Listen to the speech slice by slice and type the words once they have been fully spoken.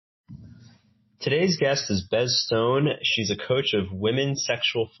Today's guest is Bez Stone. She's a coach of women's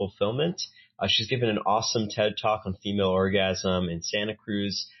sexual fulfillment. She's given an awesome TED Talk on female orgasm in Santa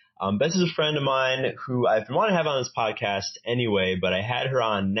Cruz. Bez is a friend of mine who I've been wanting to have on this podcast anyway, but I had her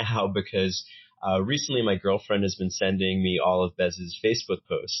on now because recently my girlfriend has been sending me all of Bez's Facebook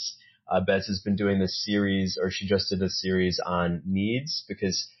posts. Bez has been doing this series, or she just did a series on needs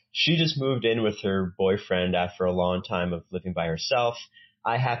because she just moved in with her boyfriend after a long time of living by herself.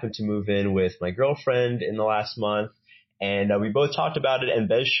 I happened to move in with my girlfriend in the last month, and we both talked about it, and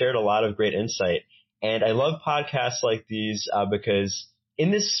Bez shared a lot of great insight. And I love podcasts like these because in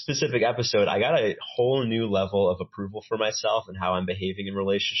this specific episode, I got a whole new level of approval for myself and how I'm behaving in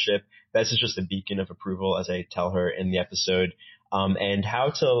relationship. Bez is just a beacon of approval, as I tell her in the episode, and how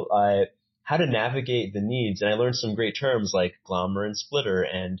to navigate the needs. And I learned some great terms like glommer and splitter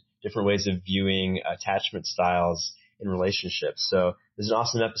and different ways of viewing attachment styles in relationships. So this is an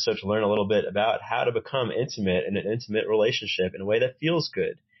awesome episode to learn a little bit about how to become intimate in an intimate relationship in a way that feels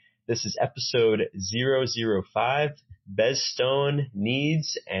good. This is episode 005, Bez Stone,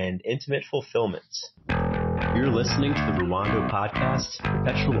 Needs and Intimate Fulfillment. You're listening to the Rwando Podcast,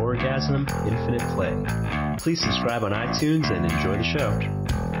 Perpetual Orgasm, Infinite Play. Please subscribe on iTunes and enjoy the show.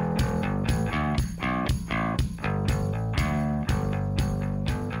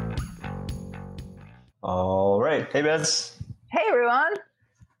 All right. Hey, Bez. Hey, everyone.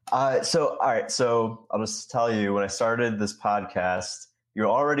 So I'll just tell you, when I started this podcast, you're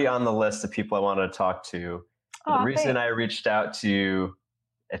already on the list of people I wanted to talk to. The reason I reached out to you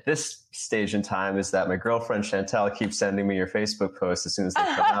at this stage in time is that my girlfriend Chantel keeps sending me your Facebook posts as soon as they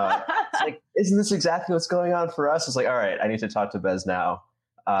come out. It's like, isn't this exactly what's going on for us? It's like, all right, I need to talk to Bez now.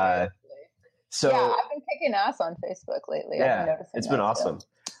 So yeah, I've been kicking ass on Facebook lately. Yeah, it's been awesome.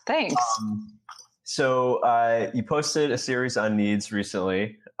 Too. Thanks. So you posted a series on needs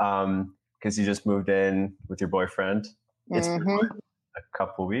recently because you just moved in with your boyfriend. It's been a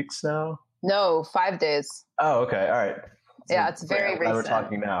couple weeks now? No, 5 days. Oh, okay. All right. So yeah, it's very recent. We're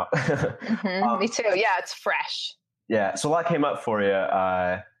talking now. Me too. Yeah, it's fresh. Yeah. So a lot came up for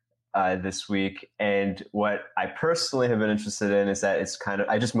you this week. And what I personally have been interested in is that it's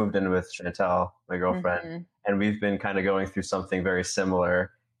I just moved in with Chantel, my girlfriend, and we've been kind of going through something very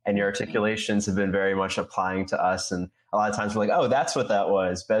similar. And your articulations have been very much applying to us. And a lot of times we're like, oh, that's what that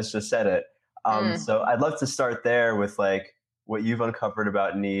was. Bez just said it. So I'd love to start there with like what you've uncovered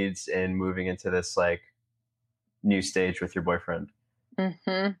about needs and moving into this like new stage with your boyfriend.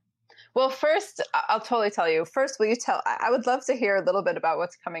 Well, first, I'll totally tell you. First, will you tell? I would love to hear a little bit about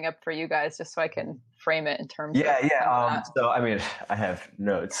what's coming up for you guys, just so I can frame it in terms of so, I mean, I have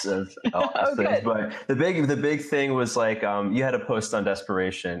notes of a lot of things, but the big thing was like you had a post on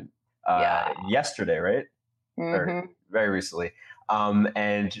desperation yesterday, right? Or very recently.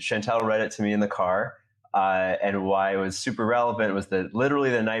 And Chantel read it to me in the car. And why it was super relevant was that literally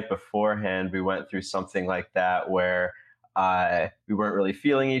the night beforehand, we went through something like that where we weren't really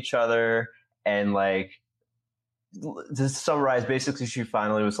feeling each other. And like, to summarize, basically she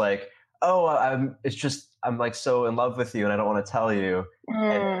finally was like, oh, I'm like so in love with you and I don't want to tell you.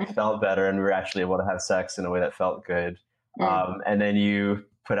 And it felt better. And we were actually able to have sex in a way that felt good. And then you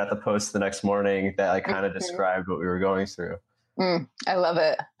put out the post the next morning that like kind of described what we were going through. I love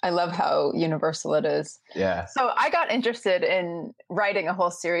it. I love how universal it is. Yeah. So I got interested in writing a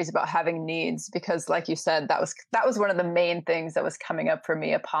whole series about having needs because, like you said, that was one of the main things that was coming up for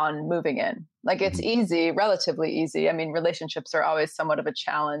me upon moving in. Like it's easy, relatively easy. I mean, relationships are always somewhat of a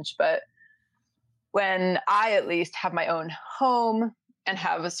challenge, but when I at least have my own home and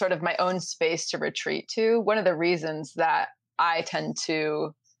have a sort of my own space to retreat to, one of the reasons that I tend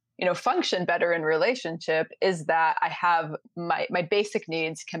to function better in relationship is that I have my basic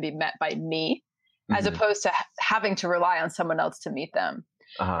needs can be met by me as opposed to having to rely on someone else to meet them.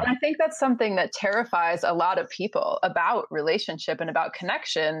 And I think that's something that terrifies a lot of people about relationship and about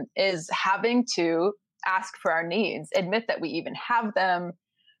connection is having to ask for our needs, admit that we even have them,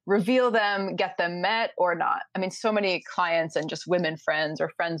 reveal them, get them met or not. I mean, so many clients and just women friends or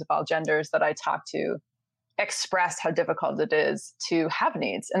friends of all genders that I talk to express how difficult it is to have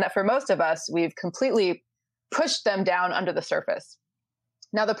needs. And that for most of us, we've completely pushed them down under the surface.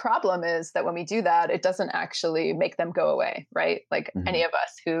 Now, the problem is that when we do that, it doesn't actually make them go away, right? Like any of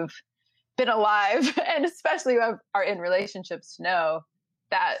us who've been alive and especially who are in relationships know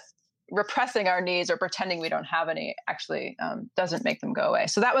that repressing our needs or pretending we don't have any actually doesn't make them go away.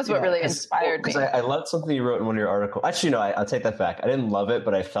 So that was what really inspired me. I loved something you wrote in one of your articles. Actually, no, I'll take that back. I didn't love it,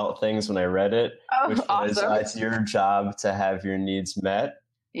 but I felt things when I read it. Oh, which awesome. was it's your job to have your needs met.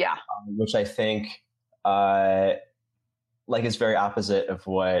 Yeah. Which I think like is very opposite of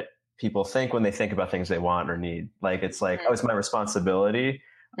what people think when they think about things they want or need. Like, it's like, oh, it's my responsibility.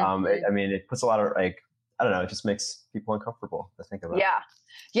 It puts a lot of like, I don't know, it just makes people uncomfortable to think about.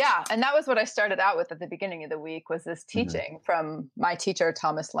 Yeah. And that was what I started out with at the beginning of the week, was this teaching from my teacher,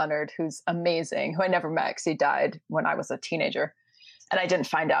 Thomas Leonard, who's amazing, who I never met because he died when I was a teenager. And I didn't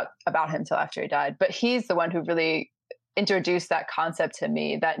find out about him till after he died. But he's the one who really introduced that concept to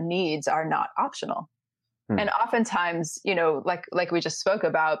me, that needs are not optional. And oftentimes, like we just spoke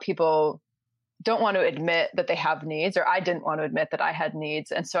about, people don't want to admit that they have needs, or I didn't want to admit that I had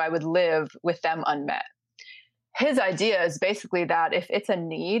needs. And so I would live with them unmet. His idea is basically that if it's a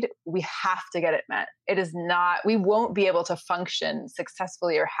need, we have to get it met. It is not, we won't be able to function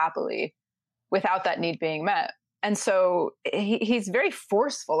successfully or happily without that need being met. And so he's very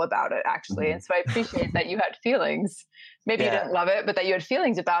forceful about it, actually. And so I appreciate that you had feelings. Maybe you didn't love it, but that you had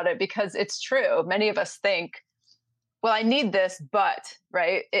feelings about it, because it's true. Many of us think, well, I need this, but,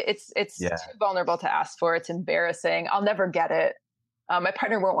 right? It's too vulnerable to ask for. It's embarrassing. I'll never get it. My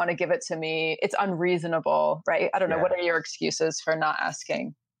partner won't want to give it to me. It's unreasonable, right? I don't know. What are your excuses for not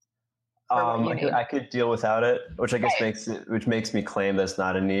asking? I could deal without it, which I guess makes me claim that's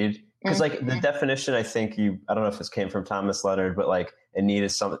not a need. Because like the definition, I think I don't know if this came from Thomas Leonard, but like a need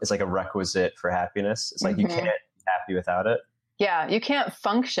is it's like a requisite for happiness. It's like you can't be happy without it. Yeah, you can't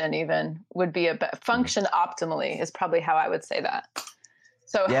function even would be function optimally is probably how I would say that.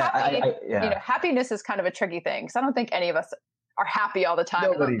 So happiness is kind of a tricky thing, because I don't think any of us are happy all the time.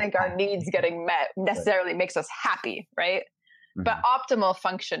 I don't think our needs getting met necessarily makes us happy, right? But optimal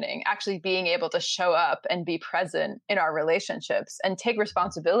functioning, actually being able to show up and be present in our relationships and take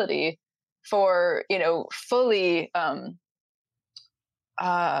responsibility for, fully,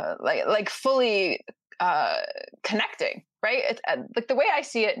 fully connecting, right? It's, like the way I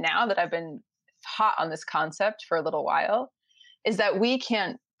see it now that I've been hot on this concept for a little while is that we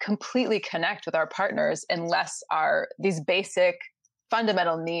can't completely connect with our partners unless these basic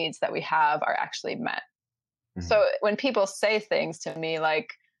fundamental needs that we have are actually met. So when people say things to me like,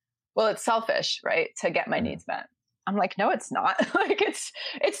 well, it's selfish, right, to get my needs met, I'm like, no, it's not. Like it's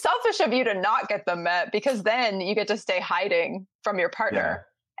selfish of you to not get them met, because then you get to stay hiding from your partner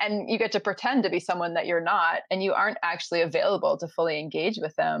and you get to pretend to be someone that you're not, and you aren't actually available to fully engage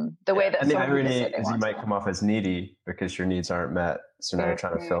with them the way that. And the irony is you might come off as needy because your needs aren't met. So now you're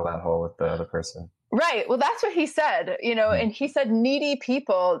trying to fill that hole with the other person. Right. Well, that's what he said, and he said needy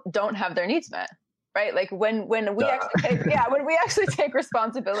people don't have their needs met. Right. Like when we actually take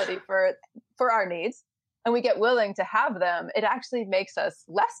responsibility for our needs and we get willing to have them, it actually makes us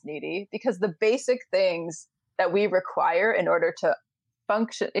less needy, because the basic things that we require in order to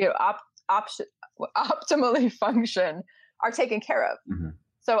function, optimally function, are taken care of.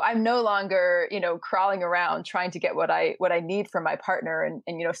 So I'm no longer, crawling around trying to get what I need from my partner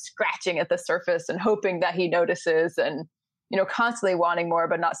and scratching at the surface and hoping that he notices and, constantly wanting more,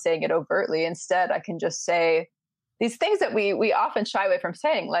 but not saying it overtly. Instead, I can just say these things that we often shy away from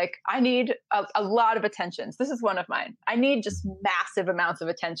saying, like, I need a lot of attention. This is one of mine. I need just massive amounts of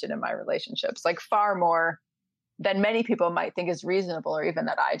attention in my relationships, like far more than many people might think is reasonable, or even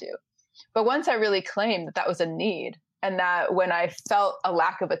that I do. But once I really claimed that was a need, and that when I felt a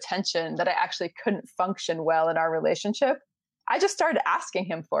lack of attention, that I actually couldn't function well in our relationship, I just started asking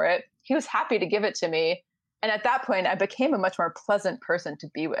him for it. He was happy to give it to me. And at that point, I became a much more pleasant person to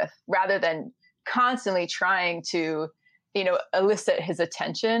be with, rather than constantly trying to, elicit his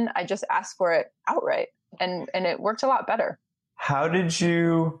attention. I just asked for it outright, and it worked a lot better. How did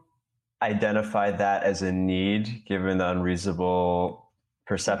you identify that as a need, given the unreasonable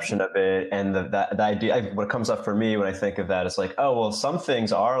perception of it? And the idea, what comes up for me when I think of that is like, oh, well, some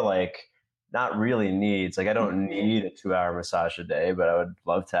things are like not really needs. Like, I don't need a 2-hour massage a day, but I would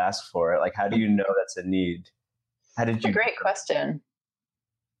love to ask for it. Like, how do you know that's a need? That's a great question.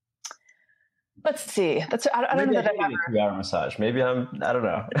 Let's see. I don't know that I've ever a 2-hour massage. Maybe I don't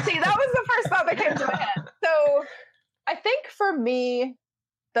know. See, that was the first thought that came to my head. So I think for me,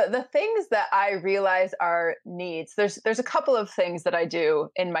 the things that I realize are needs, there's a couple of things that I do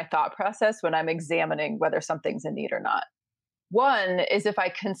in my thought process when I'm examining whether something's a need or not. One is if I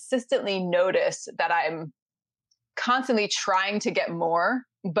consistently notice that I'm constantly trying to get more,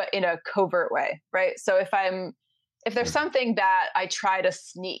 but in a covert way, right? So if there's something that I try to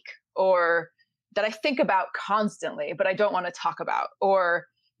sneak, or that I think about constantly, but I don't want to talk about, or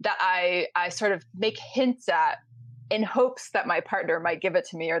that I sort of make hints at in hopes that my partner might give it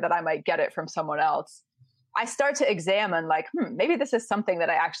to me, or that I might get it from someone else, I start to examine like, maybe this is something that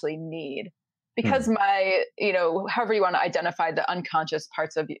I actually need. Because my, however you want to identify the unconscious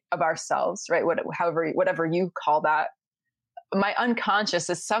parts of ourselves, right? Whatever you call that, my unconscious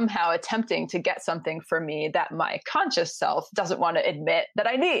is somehow attempting to get something for me that my conscious self doesn't want to admit that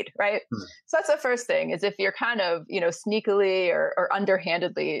I need, right? So that's the first thing, is if you're kind of, sneakily or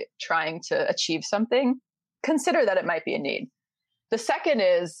underhandedly trying to achieve something, consider that it might be a need. The second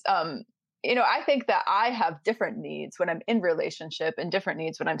is, I think that I have different needs when I'm in relationship and different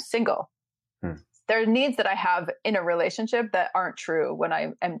needs when I'm single. There are needs that I have in a relationship that aren't true when I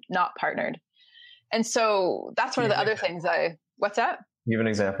am not partnered. And so that's one of the other things what's that? You have an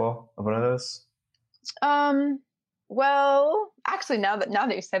example of one of those? Well, actually, now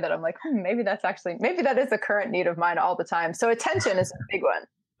that you say that, I'm like, maybe that is a current need of mine all the time. So attention is a big one.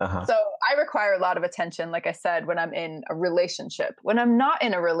 Uh-huh. So I require a lot of attention, like I said, when I'm in a relationship. When I'm not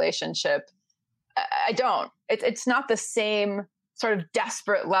in a relationship, I don't. It's not the same sort of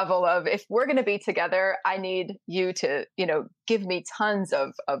desperate level of, if we're going to be together, I need you to, give me tons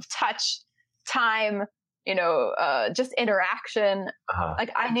of touch, time, just interaction. Uh-huh.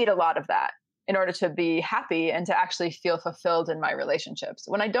 Like I need a lot of that in order to be happy and to actually feel fulfilled in my relationships.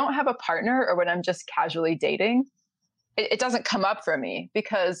 When I don't have a partner, or when I'm just casually dating, it doesn't come up for me,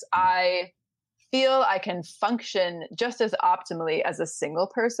 because I feel I can function just as optimally as a single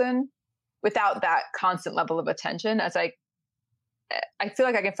person without that constant level of attention, as I feel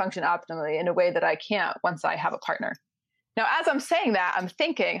like I can function optimally in a way that I can't once I have a partner. Now, as I'm saying that, I'm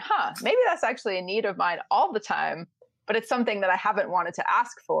thinking, maybe that's actually a need of mine all the time, but it's something that I haven't wanted to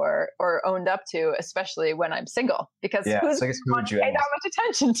ask for or owned up to, especially when I'm single, because who's going to pay that much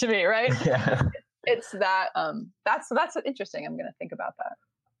attention to me, right? Yeah. It's that, that's interesting. I'm going to think about that.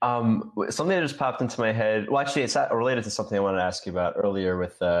 Something that just popped into my head. Well, actually, it's not related to something I wanted to ask you about earlier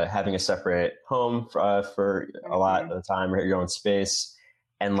with having a separate home for a lot of the time, or your own space,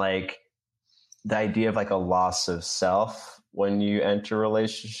 and like the idea of like a loss of self when you enter a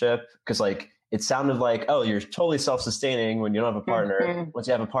relationship. Because like it sounded like, oh, you're totally self-sustaining when you don't have a partner. Mm-hmm. Once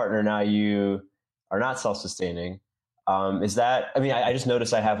you have a partner, now you are not self-sustaining. Is that? I mean, I just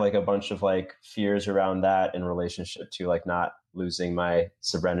noticed I have like a bunch of like fears around that in relationship to like not losing my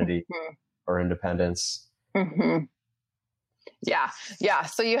sovereignty or independence. Mm-hmm. Yeah.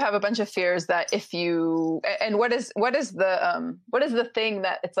 So you have a bunch of fears that if you, and what is the thing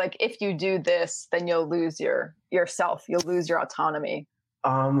that it's like, if you do this, then you'll lose yourself, you'll lose your autonomy.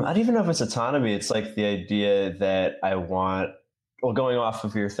 I don't even know if it's autonomy. It's like the idea that I want, well, going off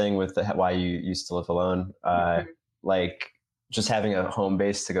of your thing with why you used to live alone, like just having a home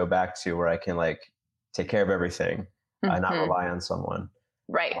base to go back to where I can like take care of everything, not rely on someone.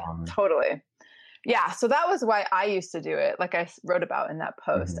 Right. Totally. Yeah. So that was why I used to do it. Like I wrote about in that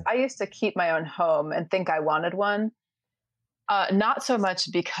post, I used to keep my own home and think I wanted one. Not so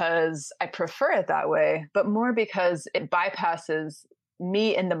much because I prefer it that way, but more because it bypasses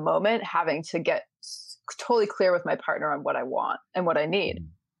me in the moment having to get totally clear with my partner on what I want and what I need.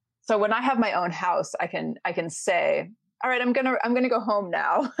 So when I have my own house, I can say, all right, I'm gonna go home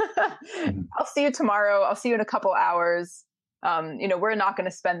now. I'll see you tomorrow. I'll see you in a couple hours. We're not going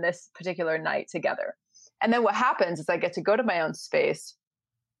to spend this particular night together. And then what happens is I get to go to my own space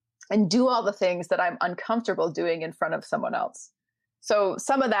and do all the things that I'm uncomfortable doing in front of someone else. So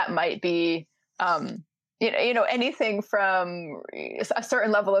some of that might be, anything from a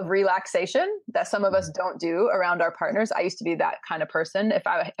certain level of relaxation that some of us don't do around our partners. I used to be that kind of person. If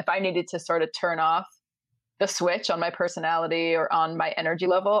I needed to sort of turn off the switch on my personality or on my energy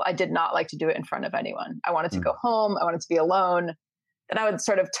level, I did not like to do it in front of anyone. I wanted to go home. I wanted to be alone. And I would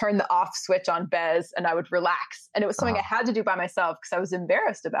sort of turn the off switch on Bez and I would relax. And it was something I had to do by myself because I was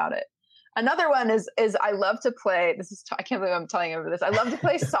embarrassed about it. Another one is I love to play, I can't believe I'm telling you this. I love to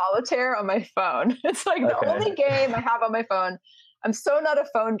play solitaire on my phone. It's like the only game I have on my phone. I'm so not a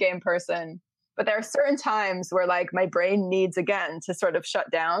phone game person, but there are certain times where like my brain needs again to sort of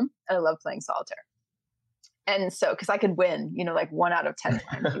shut down. And I love playing solitaire. And so, because I could win, like 1 out of 10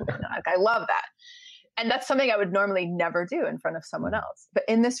 times you win. Like, I love that. And that's something I would normally never do in front of someone else. But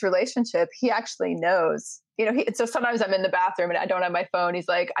in this relationship, he actually knows, so sometimes I'm in the bathroom and I don't have my phone. He's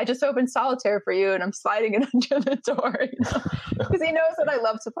like, I just opened solitaire for you and I'm sliding it under the door, because he knows that I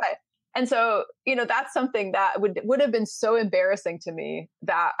love to play. And so, that's something that would have been so embarrassing to me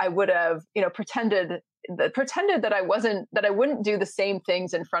that I would have, pretended that I wouldn't do the same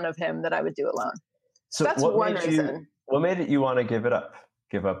things in front of him that I would do alone. So that's one reason. What made you want to give up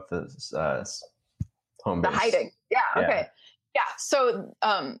the home base? The hiding. Yeah. Okay. Yeah. So,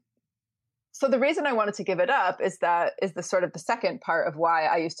 so the reason I wanted to give it up is the sort of the second part of why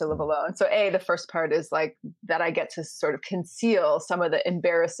I used to live alone. So the first part is like that I get to sort of conceal some of the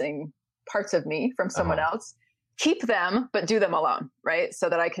embarrassing parts of me from someone else, keep them, but do them alone. Right. So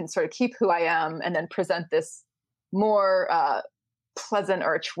that I can sort of keep who I am and then present this more pleasant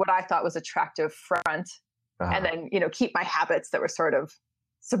or what I thought was attractive front, and then, keep my habits that were sort of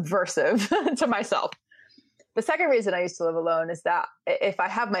subversive to myself. The second reason I used to live alone is that if I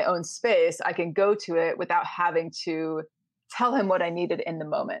have my own space, I can go to it without having to tell him what I needed in the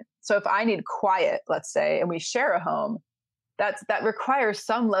moment. So if I need quiet, let's say, and we share a home, that requires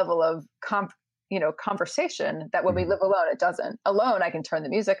some level of conversation that when we live alone, it doesn't. Alone, I can turn the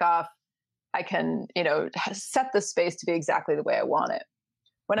music off. I can, set the space to be exactly the way I want it.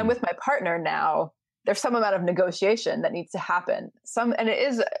 When I'm with my partner now, there's some amount of negotiation that needs to happen. And it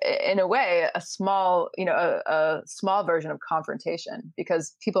is, in a way, a small version of confrontation,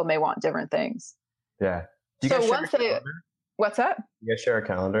 because people may want different things. Yeah. Do you guys share a calendar? What's that? You guys share a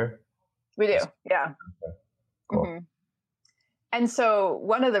calendar? We do. Yeah. Okay. Cool. Mm-hmm. And so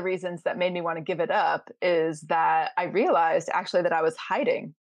one of the reasons that made me want to give it up is that I realized actually that I was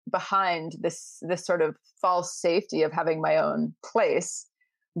hiding behind this sort of false safety of having my own place,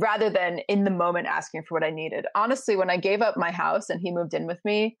 rather than in the moment asking for what I needed. Honestly, when I gave up my house and he moved in with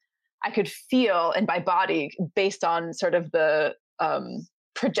me, I could feel in my body, based on sort of the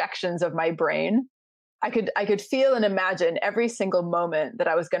projections of my brain, I could feel and imagine every single moment that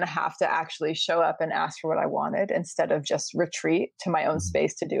I was going to have to actually show up and ask for what I wanted instead of just retreat to my own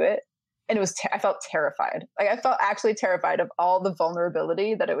space to do it. And I felt terrified. Like, I felt actually terrified of all the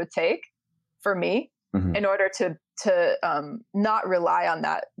vulnerability that it would take for me in order to not rely on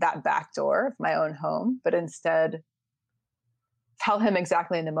that back door of my own home, but instead tell him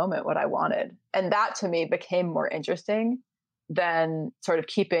exactly in the moment what I wanted. And that to me became more interesting than sort of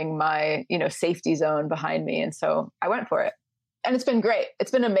keeping my, safety zone behind me. And so I went for it. And it's been great.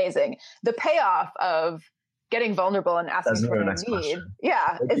 It's been amazing. The payoff of getting vulnerable and asking for what I need.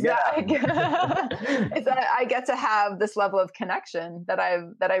 Yeah. Is that I get to have this level of connection that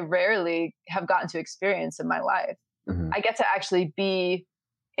I rarely have gotten to experience in my life. I get to actually be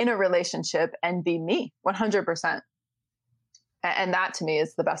in a relationship and be me 100%. And that to me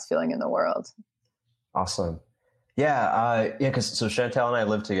is the best feeling in the world. Awesome. Yeah. So Chantel and I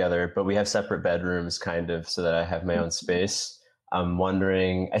live together, but we have separate bedrooms kind of, so that I have my own space. I'm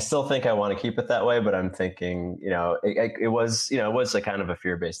wondering, I still think I want to keep it that way, but I'm thinking, it was a kind of a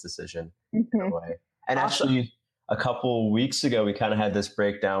fear-based decision in a way. And actually a couple weeks ago, we kind of had this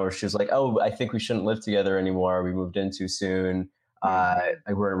breakdown where she was like, oh, I think we shouldn't live together anymore. We moved in too soon.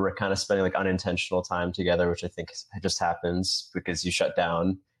 We're kind of spending like unintentional time together, which I think just happens because you shut down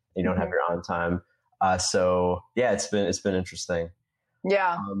and you don't have your own time. So yeah, it's been interesting.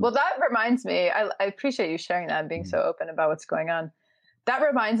 Yeah. Well, that reminds me, I appreciate you sharing that and being so open about what's going on. That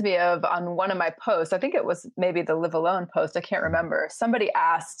reminds me of, on one of my posts, I think it was maybe the Live Alone post, I can't remember. Somebody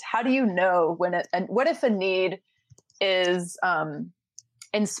asked, how do you know and what if a need is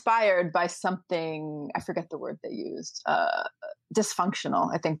inspired by something, I forget the word they used,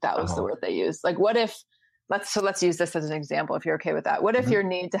 dysfunctional. I think that was the word they used. Like, what if, let's use this as an example, if you're okay with that. What if your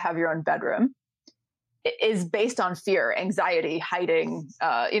need to have your own bedroom is based on fear, anxiety, hiding,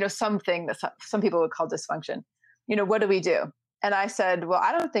 something that some people would call dysfunction? What do we do? And I said, well,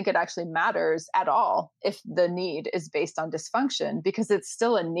 I don't think it actually matters at all if the need is based on dysfunction, because it's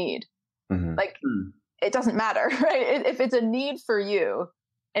still a need. It doesn't matter, right? If it's a need for you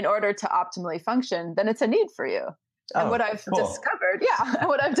in order to optimally function, then it's a need for you. And what I've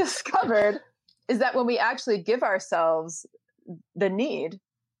discovered is that when we actually give ourselves the need,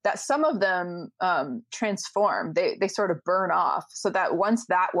 that some of them transform, they sort of burn off, so that once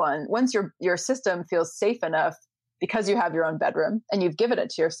your system feels safe enough because you have your own bedroom and you've given it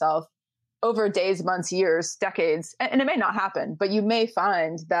to yourself over days, months, years, decades, and it may not happen, but you may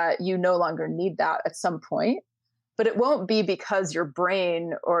find that you no longer need that at some point. But it won't be because your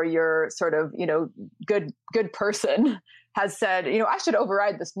brain or your sort of, good person has said, I should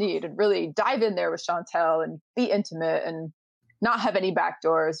override this need and really dive in there with Chantel and be intimate and not have any back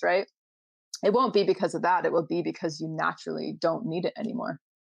doors, right? It won't be because of that. It will be because you naturally don't need it anymore.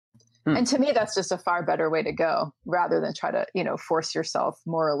 And to me, that's just a far better way to go, rather than try to, force yourself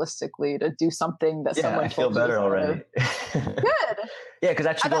moralistically to do something that someone told you. I feel better already. Good. Yeah, because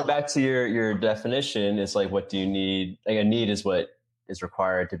actually going back to your definition, it's like, what do you need? Like, a need is what is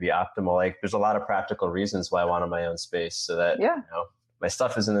required to be optimal. Like, there's a lot of practical reasons why I wanted my own space, so that my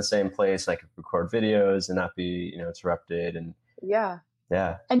stuff is in the same place. I can record videos and not be interrupted. And yeah.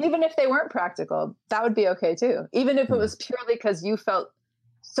 And even if they weren't practical, that would be okay too. Even if it was purely because you felt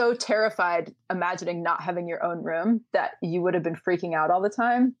so terrified imagining not having your own room that you would have been freaking out all the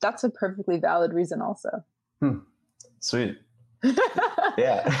time, that's a perfectly valid reason also. Sweet.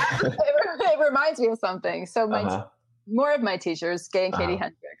 Yeah. It reminds me of something. So more of my teachers, Gay and Katie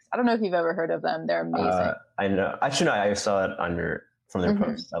Hendricks, I don't know if you've ever heard of them. They're amazing. I know. Actually, no, I saw it from their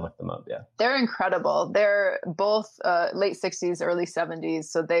posts. I looked them up. Yeah. They're incredible. They're both late 60s, early 70s.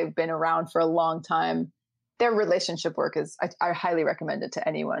 So they've been around for a long time. Their relationship work is, I highly recommend it to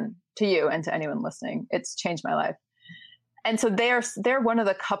anyone, to you and to anyone listening. It's changed my life. And so they're one of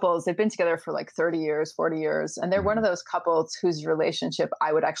the couples, they've been together for like 30 years, 40 years. And they're one of those couples whose relationship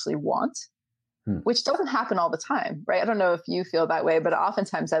I would actually want, which doesn't happen all the time, right? I don't know if you feel that way, but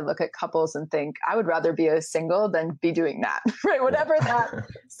oftentimes I look at couples and think I would rather be a single than be doing that, right? Whatever that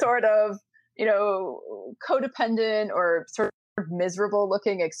sort of, codependent or sort of miserable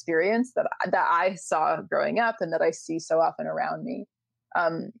looking experience that I saw growing up and that I see so often around me.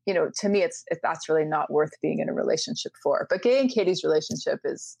 To me, that's really not worth being in a relationship for. But Gay and Katie's relationship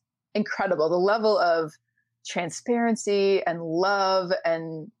is incredible. The level of transparency and love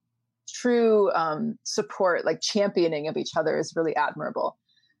and true support, like championing of each other, is really admirable.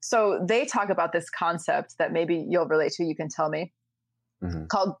 So they talk about this concept that maybe you'll relate to, you can tell me,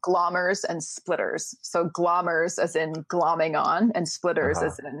 called glommers and splitters. So glommers as in glomming on, and splitters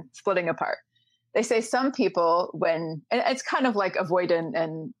as in splitting apart. They say some people, and it's kind of like avoidant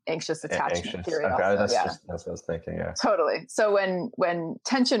and anxious attachment theory. Okay. Also. That's what I was thinking. Yeah, totally. So when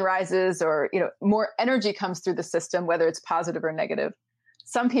tension rises or more energy comes through the system, whether it's positive or negative,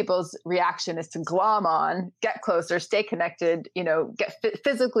 some people's reaction is to glom on, get closer, stay connected, get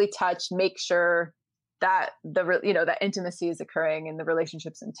physically touch, make sure that that intimacy is occurring and the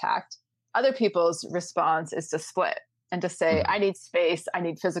relationship's intact. Other people's response is to split and to say, I need space, I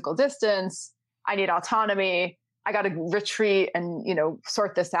need physical distance, I need autonomy, I got to retreat and,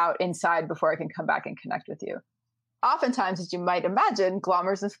 sort this out inside before I can come back and connect with you. Oftentimes, as you might imagine,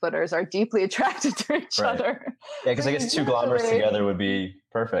 glommers and splitters are deeply attracted to each other. Yeah, because I guess two glommers together would be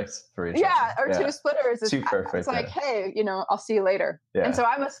perfect for each other. Yeah, or two splitters. Too perfect. It's like, hey, I'll see you later. Yeah. And so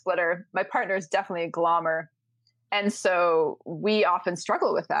I'm a splitter. My partner is definitely a glommer. And so we often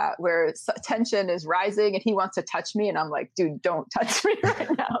struggle with that, where tension is rising and he wants to touch me. And I'm like, dude, don't touch me right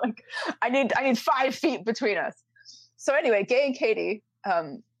now. Like, I need 5 feet between us. So anyway, Gay and Katie,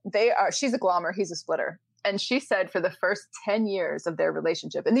 she's a glommer, he's a splitter. And she said for the first 10 years of their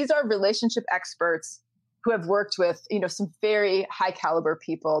relationship, and these are relationship experts who have worked with, some very high caliber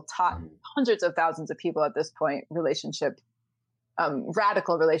people, taught hundreds of thousands of people at this point,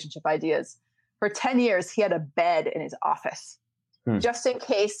 radical relationship ideas. For 10 years, he had a bed in his office just in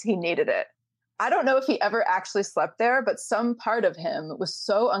case he needed it. I don't know if he ever actually slept there, but some part of him was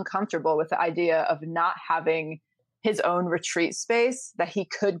so uncomfortable with the idea of not having his own retreat space that he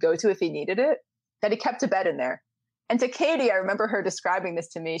could go to if he needed it, that he kept a bed in there. And to Katie, I remember her describing this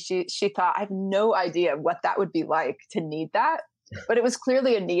to me. She thought, I have no idea what that would be like to need that, but it was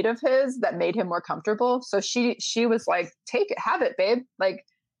clearly a need of his that made him more comfortable. So she was like, take it, have it, babe. Like,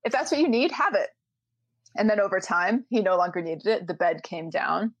 if that's what you need, have it. And then over time, he no longer needed it. The bed came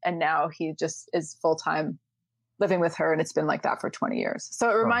down and now he just is full-time living with her. And it's been like that for 20 years. So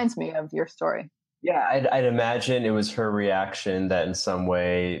it reminds me of your story. Yeah, I'd imagine it was her reaction that in some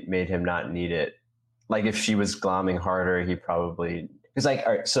way made him not need it. Like if she was glomming harder, he probably, because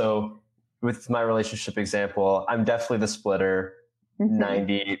all right, so with my relationship example, I'm definitely the splitter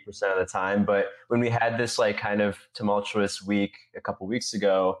 98% of the time. But when we had this like kind of tumultuous week a couple weeks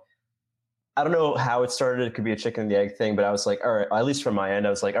ago, I don't know how it started. It could be a chicken and the egg thing, but I was like, all right, at least from my end, I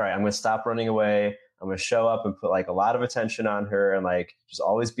was like, all right, I'm going to stop running away. I'm going to show up and put like a lot of attention on her and like just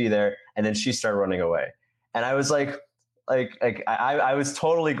always be there. And then she started running away. And I was like I was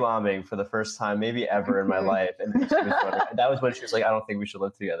totally glomming for the first time, maybe ever in my life. And she was that was when she was like, I don't think we should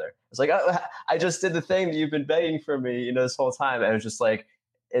live together. It's like, I just did the thing that you've been begging for me, this whole time. And it was just like,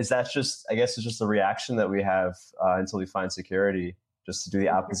 I guess it's just a reaction that we have until we find security, just to do the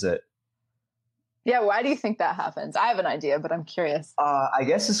opposite. Yeah. Why do you think that happens? I have an idea, but I'm curious. I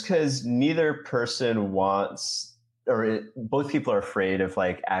guess it's because neither person wants, both people are afraid of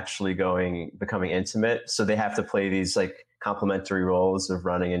like actually becoming intimate. So they have to play these like complementary roles of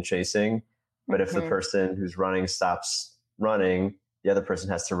running and chasing. But if the person who's running stops running, the other person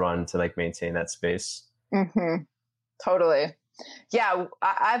has to run to like maintain that space. Totally. Yeah.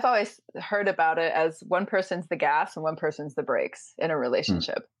 I've always heard about it as one person's the gas and one person's the brakes in a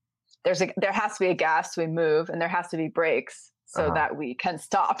relationship. There has to be a gas, we move, and there has to be brakes so that we can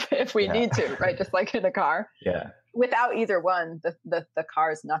stop if we need to, right? Just like in a car. Yeah. Without either one, the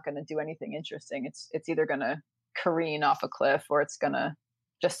car is not going to do anything interesting. It's either going to careen off a cliff or it's going to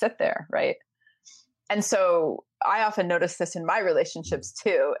just sit there, right? And so I often notice this in my relationships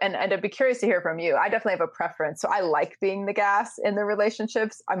too. And I'd be curious to hear from you. I definitely have a preference. So I like being the gas in the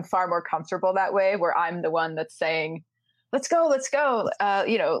relationships. I'm far more comfortable that way, where I'm the one that's saying, let's go. Let's go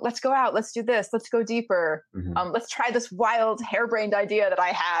out. Let's do this. Let's go deeper. Let's try this wild harebrained idea that I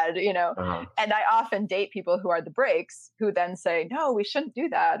had, and I often date people who are the breaks who then say, no, we shouldn't do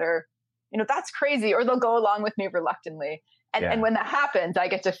that. Or, that's crazy. Or they'll go along with me reluctantly. And when that happens, I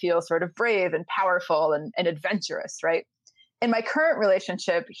get to feel sort of brave and powerful and adventurous, right? In my current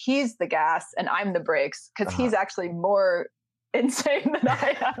relationship, he's the gas and I'm the brakes because he's actually more insane than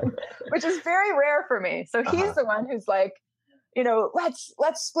I am, which is very rare for me. So he's the one who's like,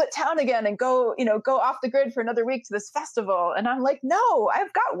 let's split town again and go off the grid for another week to this festival. And I'm like, no,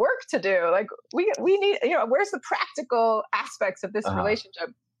 I've got work to do. Like we need, where's the practical aspects of this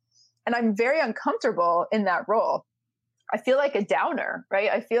relationship? And I'm very uncomfortable in that role. I feel like a downer, right?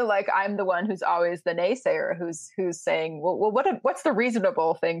 I feel like I'm the one who's always the naysayer, who's saying, well, what's the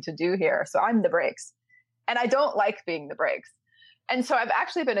reasonable thing to do here? So I'm the brakes, and I don't like being the brakes. And so I've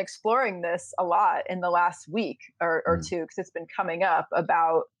actually been exploring this a lot in the last week or two, because it's been coming up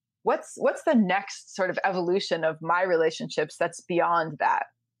about what's the next sort of evolution of my relationships that's beyond that.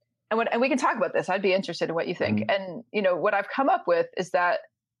 And we can talk about this. I'd be interested in what you think. And, what I've come up with is that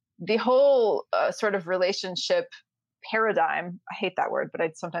the whole sort of relationship paradigm, I hate that word, but I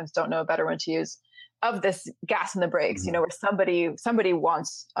sometimes don't know a better one to use, of this gas and the brakes, where somebody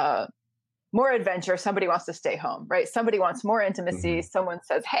wants more adventure, somebody wants to stay home, right? Somebody wants more intimacy. Someone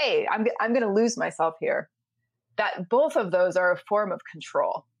says, hey, I'm going to lose myself here. That both of those are a form of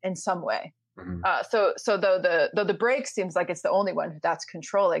control in some way. So though the brake seems like it's the only one that's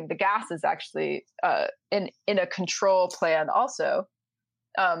controlling, the gas is actually in a control plan also,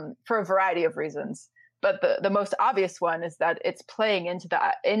 for a variety of reasons. But the most obvious one is that it's playing into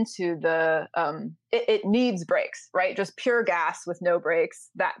the it needs brakes, right? Just pure gas with no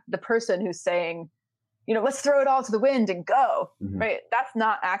brakes. That the person who's saying, let's throw it all to the wind and go, right? That's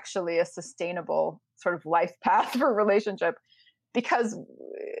not actually a sustainable sort of life path for a relationship, because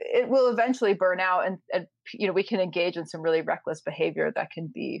it will eventually burn out, and we can engage in some really reckless behavior that can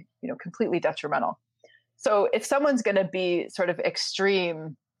be completely detrimental. So if someone's going to be sort of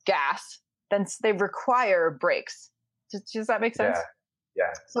extreme gas, then they require brakes. Does that make sense? Yeah.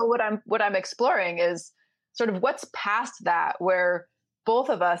 So what I'm exploring is sort of what's past that, where both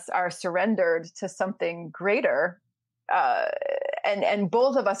of us are surrendered to something greater, and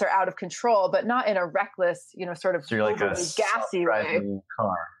both of us are out of control, but not in a reckless, sort of so like a gassy way.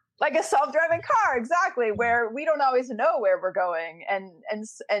 Car. Like a self-driving car, exactly, where we don't always know where we're going, and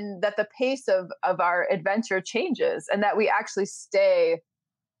that the pace of our adventure changes, and that we actually stay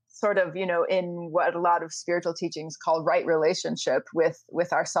sort of, in what a lot of spiritual teachings call right relationship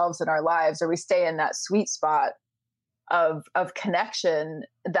with ourselves and our lives, or we stay in that sweet spot of connection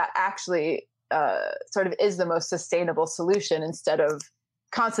that actually sort of is the most sustainable solution, instead of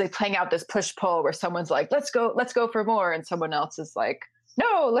constantly playing out this push-pull where someone's like, let's go for more, and someone else is like,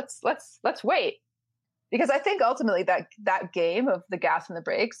 no, let's wait. Because I think ultimately that game of the gas and the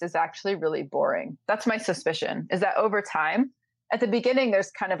brakes is actually really boring. That's my suspicion, is that over time, at the beginning,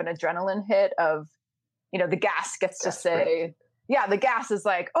 there's kind of an adrenaline hit of, the gas gets to say, the gas is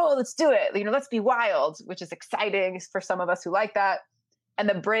like, oh, let's do it. Let's be wild, which is exciting for some of us who like that. And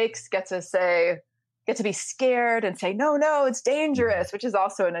the brakes get to be scared and say, no, it's dangerous, which is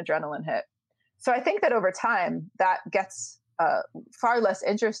also an adrenaline hit. So I think that over time that gets far less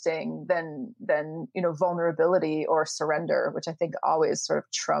interesting than vulnerability or surrender, which I think always sort of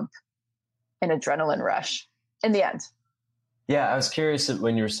trump an adrenaline rush in the end. Yeah, I was curious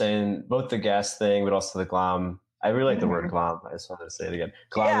when you were saying both the gas thing, but also the glom. I really like the word glom. I just wanted to say it again.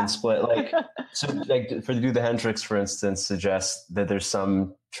 Glom and split. For Do the Hendricks, for instance, suggests that there's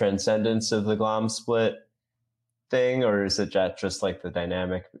some transcendence of the glom split thing, or is it just like the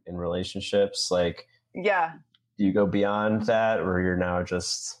dynamic in relationships? Do you go beyond that, or you're now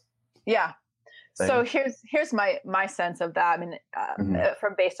just thing? So here's my sense of that. I mean,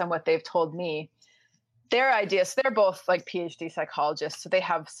 from based on what they've told me. Their ideas, they're both like PhD psychologists, so they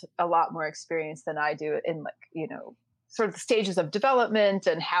have a lot more experience than I do in sort of the stages of development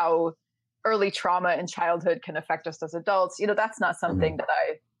and how early trauma in childhood can affect us as adults. That's not something that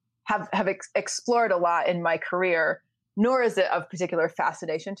I have explored a lot in my career, nor is it of particular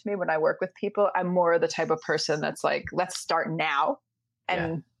fascination to me when I work with people. I'm more the type of person that's like, let's start now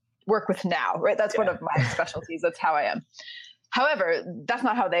and work with now, right? That's one of my specialties. That's how I am. However, that's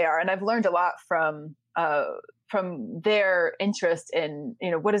not how they are. And I've learned a lot from their interest in,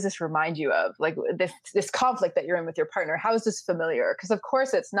 what does this remind you of? Like this conflict that you're in with your partner, how is this familiar? Because of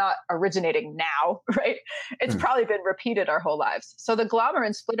course it's not originating now, right? It's probably been repeated our whole lives. So the glommer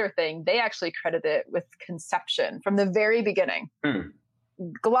and splitter thing, they actually credit it with conception from the very beginning.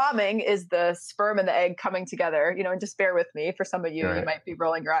 glomming is the sperm and the egg coming together, and just bear with me. For some of you, you might be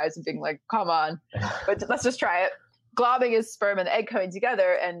rolling your eyes and being like, come on, but let's just try it. Globbing is sperm and the egg coming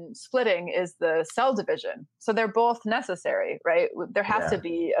together, and splitting is the cell division. So they're both necessary, right? There has to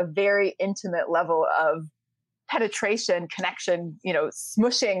be a very intimate level of penetration, connection,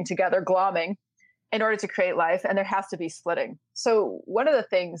 smushing together, glomming, in order to create life. And there has to be splitting. So one of the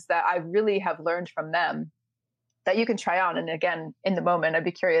things that I really have learned from them that you can try on, and again, in the moment, I'd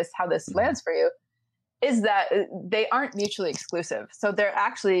be curious how this lands for you, is that they aren't mutually exclusive. So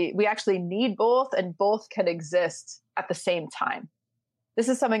we actually need both, and both can exist at the same time. This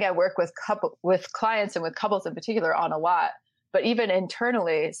is something I work with clients and with couples in particular on a lot. But even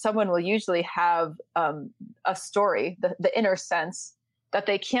internally, someone will usually have a story, the inner sense that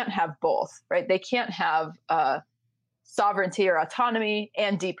they can't have both, right? They can't have sovereignty or autonomy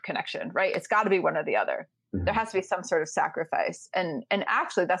and deep connection, right? It's got to be one or the other. Mm-hmm. There has to be some sort of sacrifice. And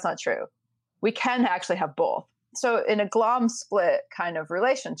actually, that's not true. We can actually have both. So in a glom split kind of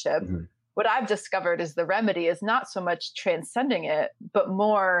relationship, what I've discovered is the remedy is not so much transcending it, but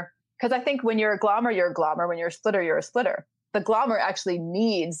more, because I think when you're a glommer, you're a glommer. When you're a splitter, you're a splitter. The glommer actually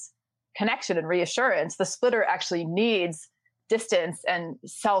needs connection and reassurance. The splitter actually needs distance and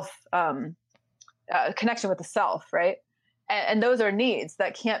self connection with the self, right? And those are needs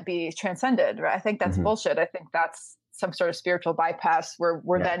that can't be transcended, right? I think that's bullshit. I think that's some sort of spiritual bypass where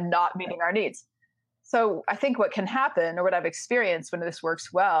we're then not meeting our needs. So I think what can happen, or what I've experienced when this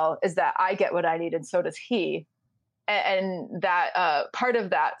works well, is that I get what I need and so does he. And that part of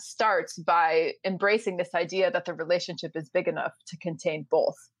that starts by embracing this idea that the relationship is big enough to contain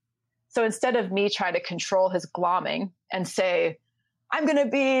both. So instead of me trying to control his glomming and say, I'm going to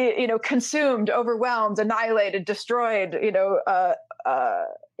be, consumed, overwhelmed, annihilated, destroyed,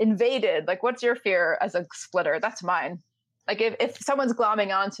 invaded. Like, what's your fear as a splitter? That's mine. Like if someone's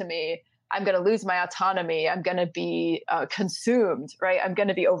glomming onto me, I'm going to lose my autonomy. I'm going to be consumed, right? I'm going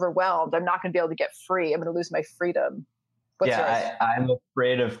to be overwhelmed. I'm not going to be able to get free. I'm going to lose my freedom. What's yours? I'm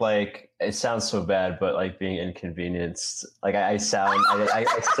afraid of, like, it sounds so bad, but like being inconvenienced. Like I say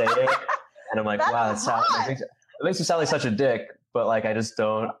it and I'm like, wow, it makes me sound like such a dick, but like, I just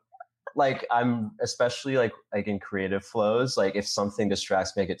don't, like, I'm especially like in creative flows, like if something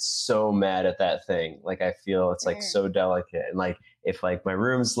distracts me, I get so mad at that thing. Like I feel it's like so delicate. And like, if like my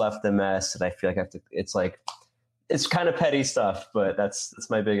room's left a mess and I feel like I have to, it's kind of petty stuff, but that's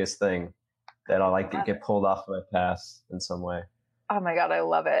my biggest thing, that I'll like get pulled off my path in some way. Oh my God, I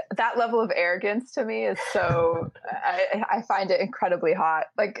love it. That level of arrogance to me is so, I find it incredibly hot.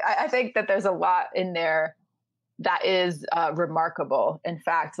 Like, I think that there's a lot in there that is remarkable. In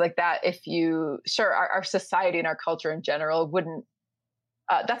fact, like that, our society and our culture in general wouldn't,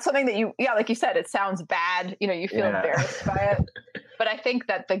 that's something that like you said, it sounds bad, you feel embarrassed by it. But I think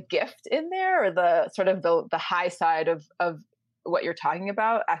that the gift in there, or the sort of the high side of what you're talking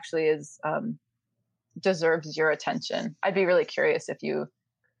about, actually is, deserves your attention. I'd be really curious if you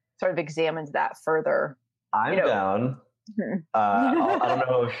sort of examined that further. I'm down. I don't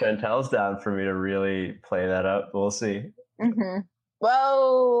know if Chantel's down for me to really play that up. We'll see.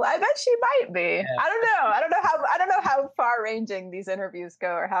 Well, I bet she might be. Yeah. I don't know how far ranging these interviews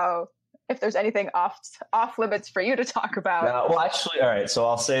go, or if there's anything off limits for you to talk about. Well, actually, all right. So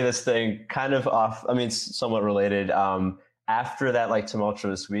I'll say this thing kind of off. I mean, it's somewhat related. After that, like,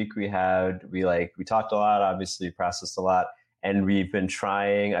 tumultuous week we talked a lot, obviously processed a lot, and we've been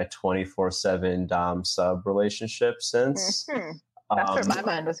trying a 24/7 Dom sub relationship since. That's where my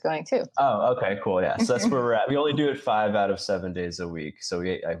mind was going too. Oh, okay, cool. Yeah. So that's where we're at. We only do it 5 out of 7 days a week. So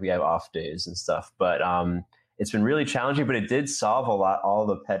we have off days and stuff, but it's been really challenging, but it did solve all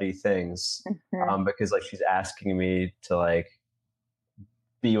the petty things. Because like, she's asking me to like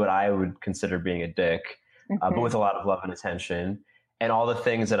be what I would consider being a dick. But with a lot of love and attention, and all the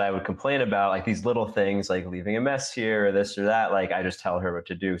things that I would complain about, like these little things, like leaving a mess here or this or that, like I just tell her what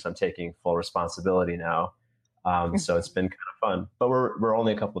to do. So I'm taking full responsibility now. So it's been kind of fun, but we're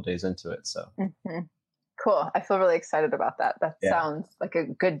only a couple of days into it. So cool. I feel really excited about that. That sounds like a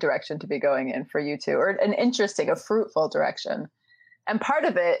good direction to be going in for you two, or an interesting, a fruitful direction. And part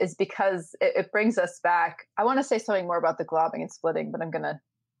of it is because it brings us back. I want to say something more about the globbing and splitting, but I'm going to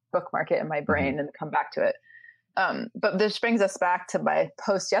bookmark it in my brain and come back to it. But this brings us back to my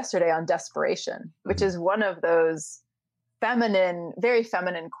post yesterday on desperation, which is one of those very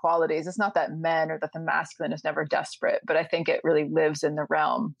feminine qualities. It's not that men or that the masculine is never desperate, but I think it really lives in the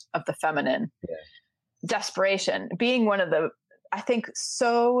realm of the feminine. Desperation being one of the, I think,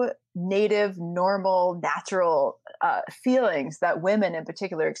 so native, normal, natural feelings that women in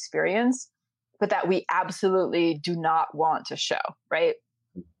particular experience, but that we absolutely do not want to show, right?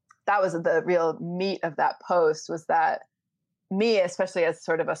 that was the real meat of that post, was that me, especially as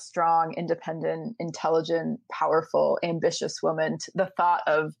sort of a strong, independent, intelligent, powerful, ambitious woman, the thought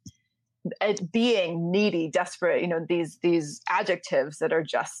of it being needy, desperate, these adjectives that are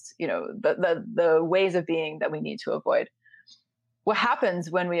just, the ways of being that we need to avoid. What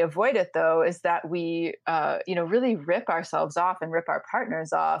happens when we avoid it, though, is that we, really rip ourselves off and rip our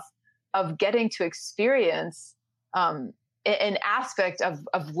partners off of getting to experience an aspect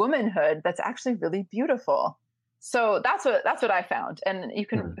of womanhood that's actually really beautiful. So that's what I found. And you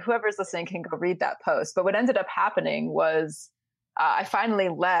can, whoever's listening can go read that post. But what ended up happening was I finally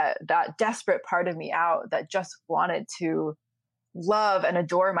let that desperate part of me out that just wanted to love and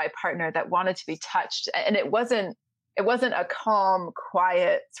adore my partner, that wanted to be touched. And it wasn't a calm,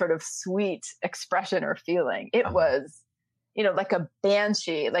 quiet, sort of sweet expression or feeling. It was, like a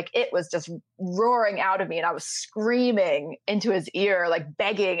banshee, like it was just roaring out of me. And I was screaming into his ear, like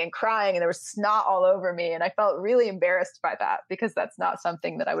begging and crying. And there was snot all over me. And I felt really embarrassed by that, because that's not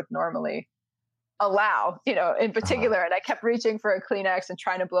something that I would normally allow, in particular. And I kept reaching for a Kleenex and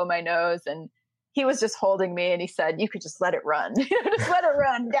trying to blow my nose. And he was just holding me and he said, "You could just let it run, just let it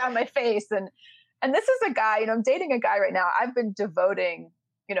run down my face." And this is a guy, I'm dating a guy right now. I've been devoting,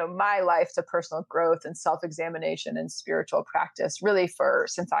 my life to personal growth and self-examination and spiritual practice really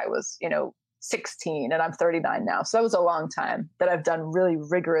since I was, 16, and I'm 39 now. So that was a long time that I've done really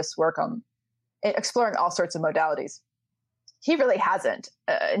rigorous work on exploring all sorts of modalities. He really hasn't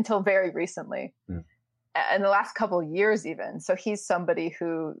until very recently, in the last couple of years even. So he's somebody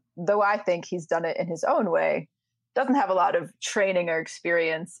who, though I think he's done it in his own way, doesn't have a lot of training or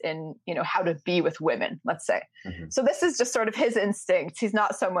experience in, how to be with women, let's say. So this is just sort of his instincts. He's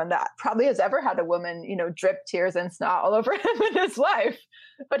not someone that probably has ever had a woman, drip tears and snot all over him in his life.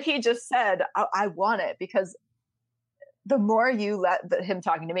 But he just said, I want it, because the more you let him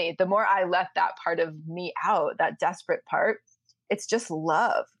talking to me, the more I let that part of me out, that desperate part. It's just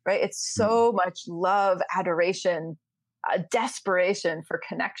love, right? It's so much love, adoration, desperation for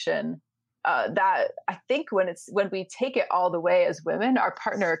connection. That I think when we take it all the way as women, our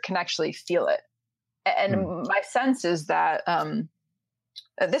partner can actually feel it. And my sense is that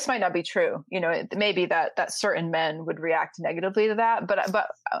this might not be true. It may be that certain men would react negatively to that, but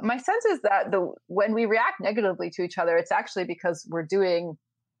my sense is that when we react negatively to each other, it's actually because we're doing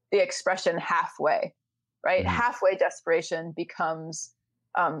the expression halfway, right? Halfway desperation becomes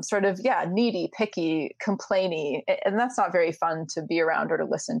sort of needy, picky, complainy, and that's not very fun to be around or to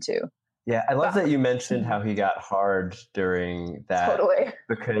listen to. Yeah, I love that you mentioned how he got hard during that. Totally.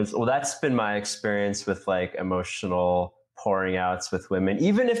 Because, that's been my experience with like emotional pouring outs with women.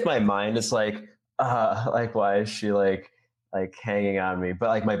 Even if my mind is like why is she like hanging on me? But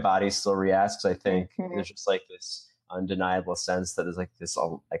like my body still reacts, because I think there's just like this undeniable sense that there's like this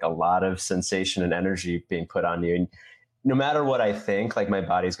like a lot of sensation and energy being put on you. And no matter what I think, like my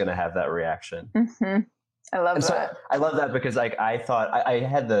body's going to have that reaction. I love that. So I love that, because like I thought I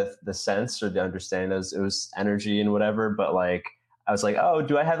had the sense or the understanding that it was energy and whatever, but like I was like, oh,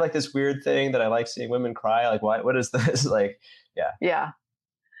 do I have like this weird thing that I like seeing women cry? Like what is this? Like, yeah.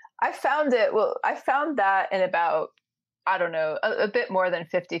 I found that in about, I don't know, a bit more than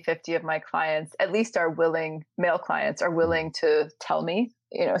 50-50 of my clients, at least male clients are willing to tell me.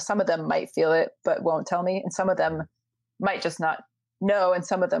 Some of them might feel it but won't tell me, and some of them might just not know, and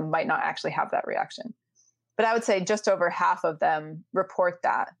some of them might not actually have that reaction. But I would say just over half of them report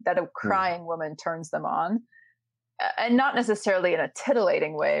that a crying woman turns them on, and not necessarily in a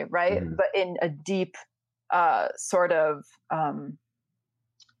titillating way, right? But in a deep sort of,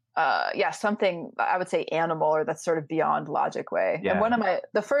 something I would say animal, or that's sort of beyond logic way. Yeah. And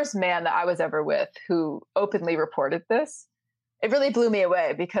the first man that I was ever with who openly reported this, it really blew me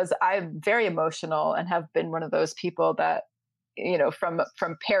away, because I'm very emotional and have been one of those people that, from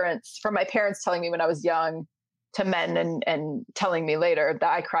my parents telling me when I was young to men and telling me later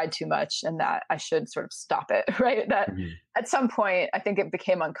that I cried too much and that I should sort of stop it, right? That at some point, I think it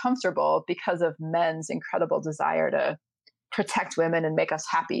became uncomfortable because of men's incredible desire to protect women and make us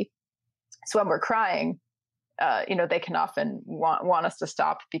happy. So when we're crying, they can often want us to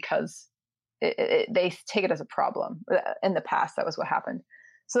stop, because they take it as a problem. In the past, that was what happened.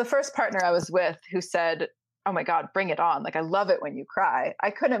 So the first partner I was with who said, "Oh my God, bring it on. Like, I love it when you cry." I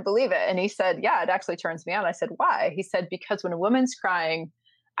couldn't believe it. And he said, "Yeah, it actually turns me on." I said, "Why?" He said, "Because when a woman's crying,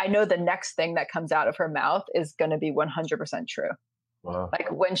 I know the next thing that comes out of her mouth is going to be 100% true." Wow.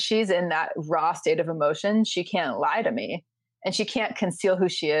 Like when she's in that raw state of emotion, she can't lie to me and she can't conceal who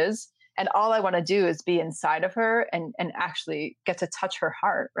she is. And all I want to do is be inside of her and actually get to touch her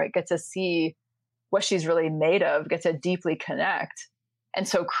heart, right? Get to see what she's really made of, get to deeply connect. And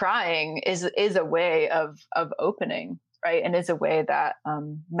so crying is a way of opening, right? And is a way that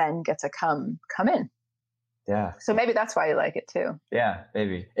men get to come in. Yeah. So maybe that's why you like it too. Yeah,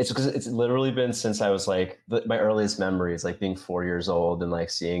 maybe. It's because it's literally been since I was like my earliest memories, like being 4 years old and like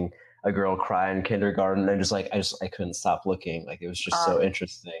seeing a girl cry in kindergarten, and I couldn't stop looking. Like it was just so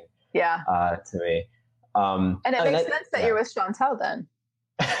interesting. Yeah. To me. And it makes sense that you're with Chantel then.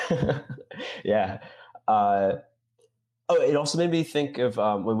 Yeah. It also made me think of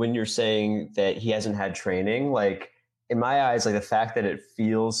when you're saying that he hasn't had training, like in my eyes, like the fact that it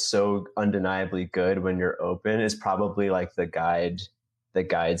feels so undeniably good when you're open is probably like the guide that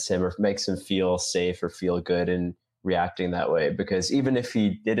guides him or makes him feel safe or feel good in reacting that way. Because even if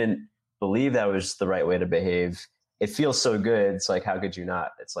he didn't believe that was the right way to behave, it feels so good. It's like, how could you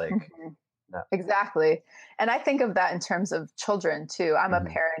not? It's like, no. Exactly. And I think of that in terms of children too. I'm a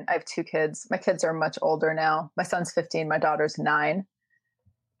parent. I have 2 kids. My kids are much older now. My son's 15. My daughter's 9.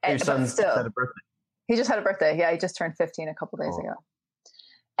 Your son's had a birthday. He just had a birthday. Yeah, he just turned 15 a couple days ago.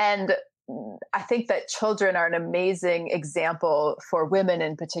 And I think that children are an amazing example for women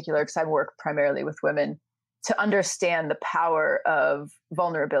in particular, because I work primarily with women, to understand the power of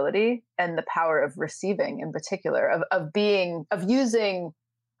vulnerability and the power of receiving in particular, of using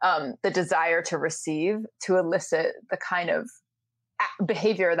the desire to receive to elicit the kind of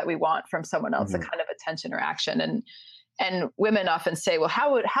behavior that we want from someone else, the kind of attention or action. And women often say, well,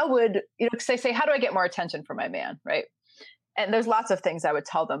 how would, say, how do I get more attention from my man? Right. And there's lots of things I would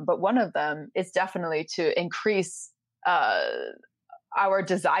tell them, but one of them is definitely to increase, our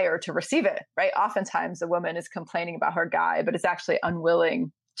desire to receive it. Right. Oftentimes a woman is complaining about her guy, but is actually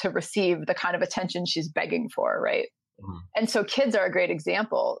unwilling to receive the kind of attention she's begging for. Right. And so kids are a great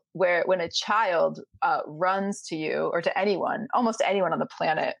example where when a child runs to you or to anyone, almost anyone on the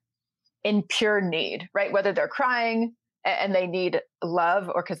planet in pure need, right? Whether they're crying and they need love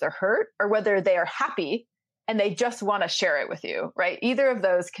or because they're hurt, or whether they are happy and they just want to share it with you, right? Either of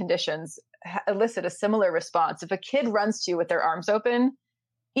those conditions elicit a similar response. If a kid runs to you with their arms open,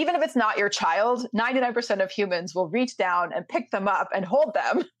 even if it's not your child, 99% of humans will reach down and pick them up and hold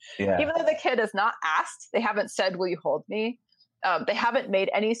them. Yeah. Even though the kid has not asked, they haven't said, will you hold me? They haven't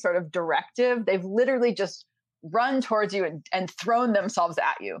made any sort of directive. They've literally just run towards you and thrown themselves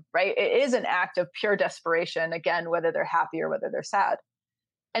at you, right? It is an act of pure desperation, again, whether they're happy or whether they're sad.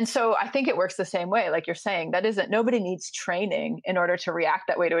 And so I think it works the same way. Like you're saying, nobody needs training in order to react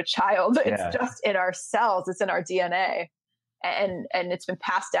that way to a child. It's just in our cells. It's in our DNA. And it's been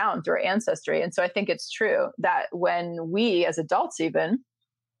passed down through our ancestry. And so I think it's true that when we as adults even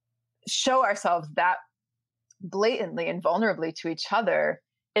show ourselves that blatantly and vulnerably to each other,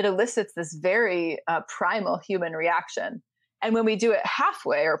 it elicits this very primal human reaction. And when we do it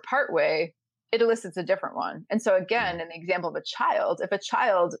halfway or partway, it elicits a different one. And so again, in the example of a child, if a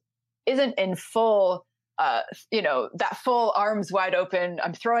child isn't in full, that full arms wide open,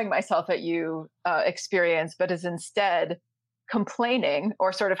 I'm throwing myself at you experience, but is instead complaining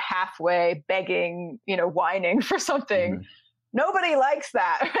or sort of halfway begging, whining for something. Nobody likes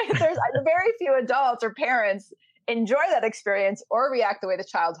that. Right? There's very few adults or parents enjoy that experience or react the way the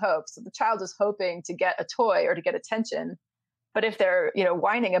child hopes. So the child is hoping to get a toy or to get attention. But if they're,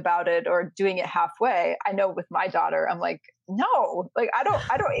 whining about it or doing it halfway, I know with my daughter, I'm like, no, like, I don't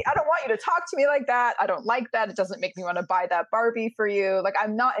want you to talk to me like that. I don't like that. It doesn't make me want to buy that Barbie for you. Like,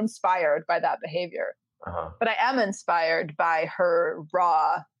 I'm not inspired by that behavior. But I am inspired by her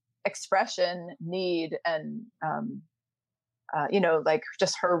raw expression, need, and, like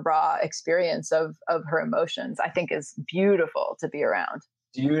just her raw experience of her emotions, I think is beautiful to be around.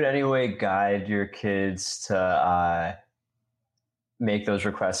 Do you in any way guide your kids to make those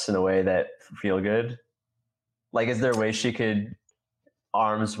requests in a way that feel good? Like, is there a way she could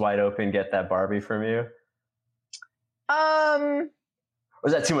arms wide open get that Barbie from you? Or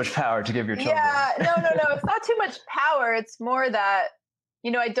is that too much power to give your children? Yeah, no. It's not too much power. It's more that,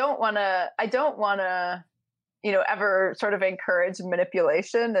 I don't want to, ever sort of encourage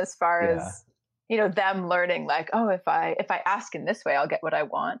manipulation as far as, them learning like, oh, if I ask in this way, I'll get what I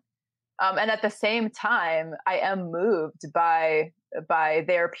want. And at the same time, I am moved by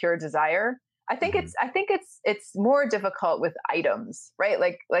their pure desire. I think it's more difficult with items, right?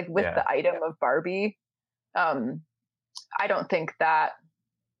 Like with the item of Barbie. I don't think that.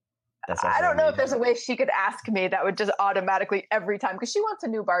 I don't know if there's a way she could ask me that would just automatically every time, because she wants a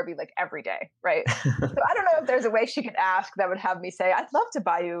new Barbie like every day, right? So I don't know if there's a way she could ask that would have me say, I'd love to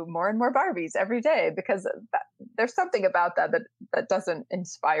buy you more and more Barbies every day, because there's something about that doesn't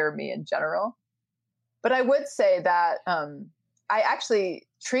inspire me in general. But I would say that I actually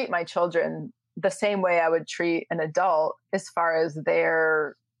treat my children the same way I would treat an adult as far as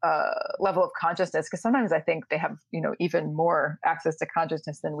their level of consciousness, because sometimes I think they have, even more access to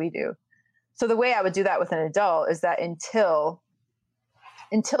consciousness than we do. So the way I would do that with an adult is that until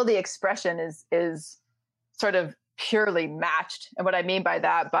the expression is sort of purely matched. And what I mean by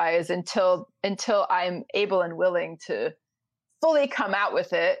that is until I'm able and willing to fully come out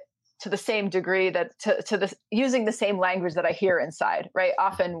with it to the same degree that using the same language that I hear inside, right?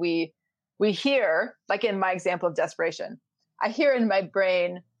 Often we hear, like in my example of desperation, I hear in my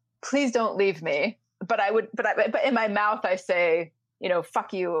brain, please don't leave me. But in my mouth, I say,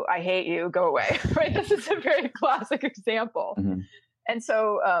 fuck you, I hate you, go away, right? This is a very classic example. Mm-hmm. And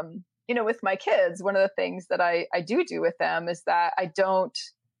so, with my kids, one of the things that I do with them is that I don't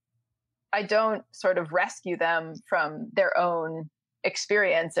sort of rescue them from their own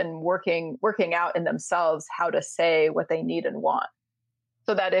experience and working out in themselves how to say what they need and want.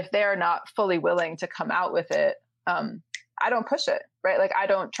 So that if they're not fully willing to come out with it, I don't push it, right? Like I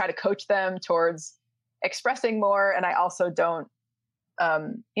don't try to coach them towards expressing more. And I also don't,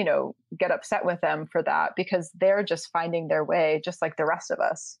 get upset with them for that, because they're just finding their way just like the rest of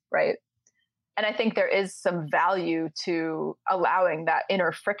us, right? And I think there is some value to allowing that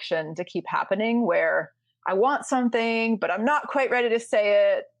inner friction to keep happening where I want something, but I'm not quite ready to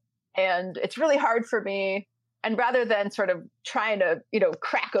say it. And it's really hard for me. And rather than sort of trying to,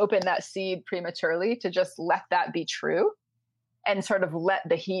 crack open that seed prematurely, to just let that be true and sort of let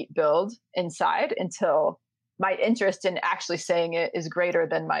the heat build inside until my interest in actually saying it is greater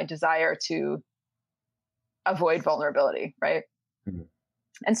than my desire to avoid vulnerability. Right. Mm-hmm.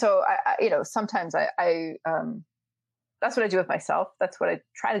 And so I sometimes I that's what I do with myself. That's what I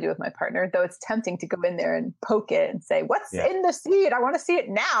try to do with my partner, though it's tempting to go in there and poke it and say, what's in the seed? I want to see it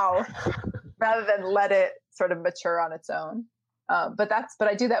now, rather than let it sort of mature on its own. But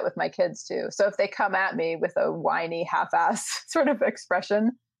I do that with my kids too. So if they come at me with a whiny half-ass sort of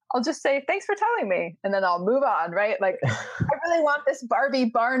expression, I'll just say, thanks for telling me. And then I'll move on, right? Like, I really want this Barbie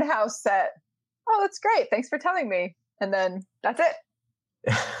barn house set. Oh, that's great. Thanks for telling me. And then that's it.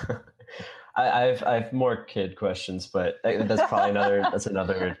 I have more kid questions, but that's probably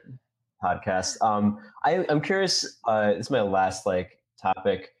another podcast. I'm curious. This is my last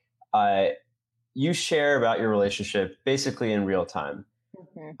topic. You share about your relationship basically in real time.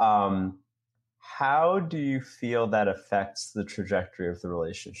 Mm-hmm. How do you feel that affects the trajectory of the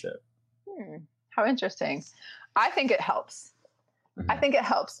relationship? How interesting. I think it helps. Mm-hmm. I think it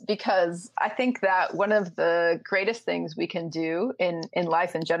helps because I think that one of the greatest things we can do in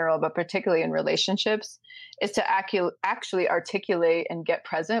life in general, but particularly in relationships, is to actually articulate and get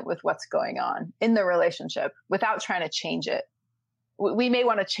present with what's going on in the relationship without trying to change it. We may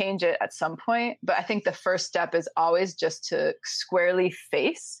want to change it at some point, but I think the first step is always just to squarely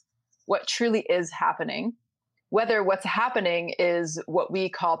face what truly is happening, whether what's happening is what we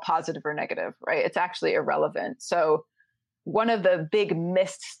call positive or negative, right? It's actually irrelevant. So one of the big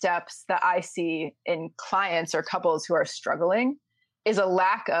missed steps that I see in clients or couples who are struggling is a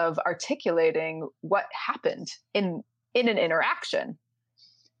lack of articulating what happened in an interaction.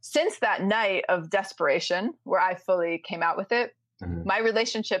 Since that night of desperation, where I fully came out with it, mm-hmm. my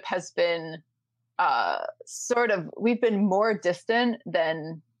relationship has been we've been more distant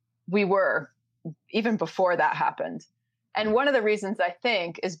than we were even before that happened. And one of the reasons I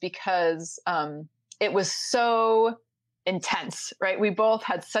think is because it was so intense, right? We both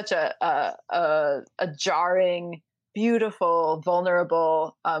had such a jarring, beautiful,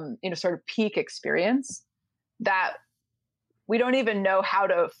 vulnerable, sort of peak experience that we don't even know how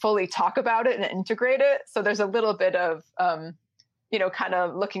to fully talk about it and integrate it. So there's a little bit of, kind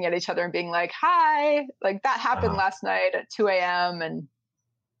of looking at each other and being like, hi, like that happened last night at 2 a.m. And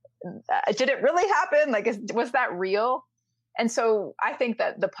did it really happen? Like, was that real? And so I think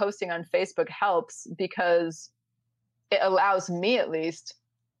that the posting on Facebook helps because it allows me, at least,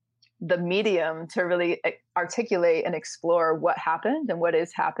 the medium to really articulate and explore what happened and what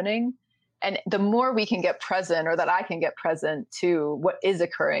is happening. And the more we can get present, or that I can get present to what is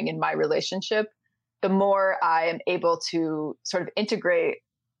occurring in my relationship, the more I am able to sort of integrate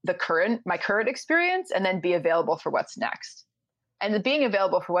my current experience and then be available for what's next. And the being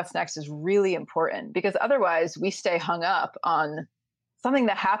available for what's next is really important, because otherwise we stay hung up on something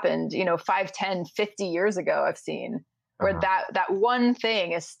that happened, 5, 10, 50 years ago, I've seen, where that one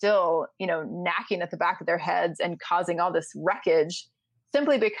thing is still, knacking at the back of their heads and causing all this wreckage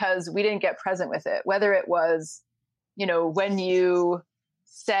simply because we didn't get present with it. Whether it was, when you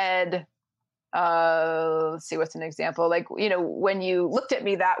said, let's see, what's an example? Like, when you looked at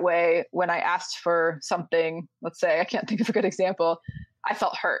me that way, when I asked for something, let's say, I can't think of a good example, I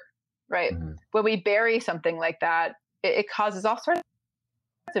felt hurt, right? Mm-hmm. When we bury something like that, it causes all sorts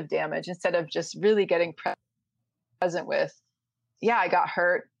of damage instead of just really getting present with, yeah, I got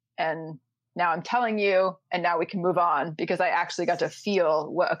hurt and now I'm telling you, and now we can move on because I actually got to feel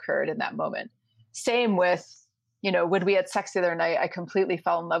what occurred in that moment. Same with, when we had sex the other night, I completely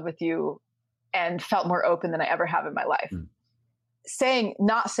fell in love with you and felt more open than I ever have in my life.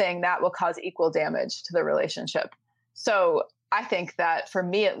 Not saying that will cause equal damage to the relationship. So I think that for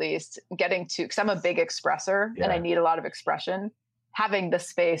me, at least, because I'm a big expresser and I need a lot of expression, having the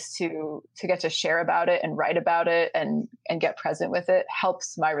space to get to share about it and write about it and get present with it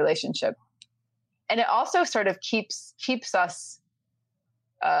helps my relationship. And it also sort of keeps us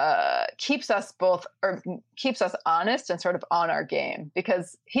honest and sort of on our game,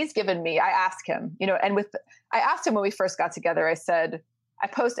 because he's given me, I asked him when we first got together, I said, I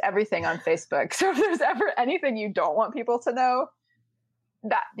post everything on Facebook. So if there's ever anything you don't want people to know,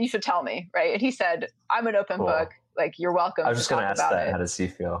 that you should tell me. Right. And he said, I'm an open book. Like, you're welcome. I was just going to ask that. How does he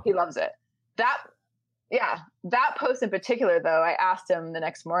feel? He loves it. That post in particular, though, I asked him the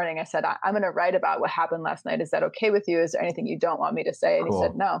next morning, I said, I'm going to write about what happened last night. Is that okay with you? Is there anything you don't want me to say? And he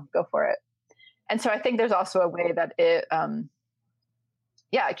said, no, go for it. And so I think there's also a way that it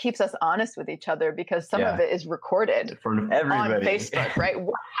keeps us honest with each other, because some of it is recorded in front of everybody on Facebook, right?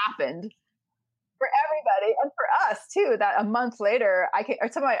 What happened for everybody and for us too, that a month later, or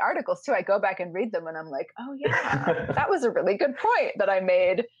some of my articles too, I go back and read them and I'm like, oh yeah, that was a really good point that I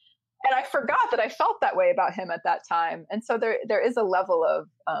made. And I forgot that I felt that way about him at that time. And so there is a level of,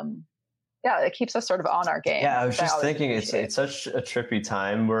 it keeps us sort of on our game. Yeah, I was just thinking it's such a trippy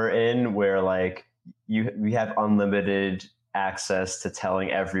time we're in, where like we have unlimited access to telling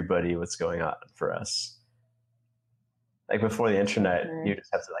everybody what's going on for us. Like before the internet, you just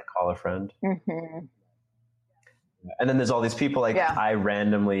have to like call a friend. Mm-hmm. And then there's all these people I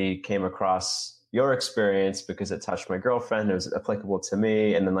randomly came across your experience because it touched my girlfriend. It was applicable to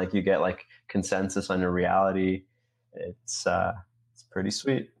me. And then like you get like consensus on your reality. It's pretty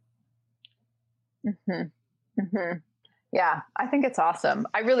sweet. Mm-hmm. Mm-hmm. Yeah, I think it's awesome.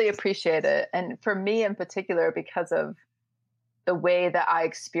 I really appreciate it. And for me in particular, because of the way that I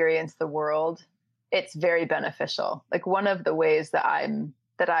experience the world, it's very beneficial. Like one of the ways that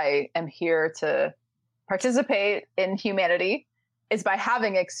I am here to participate in humanity is by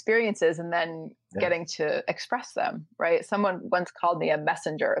having experiences and then getting to express them, right? Someone once called me a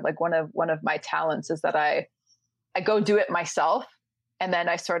messenger. Like one of my talents is that I go do it myself, and then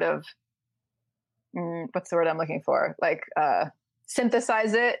I sort of, what's the word I'm looking for? Like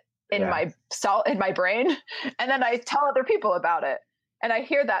synthesize it in my brain, and then I tell other people about it. And I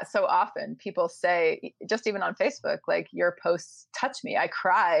hear that so often. People say, just even on Facebook, like, your posts touch me. I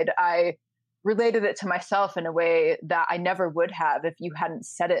cried. I related it to myself in a way that I never would have if you hadn't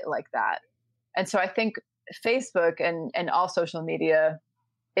said it like that. And so I think Facebook and all social media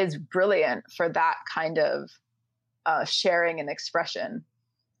is brilliant for that kind of sharing and expression.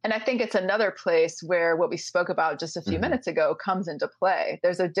 And I think it's another place where what we spoke about just a few minutes ago comes into play.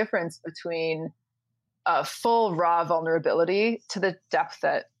 There's a difference between full raw vulnerability to the depth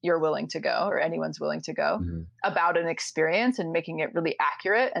that you're willing to go, or anyone's willing to go, about an experience and making it really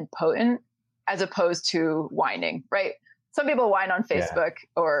accurate and potent, as opposed to whining, right? Some people whine on Facebook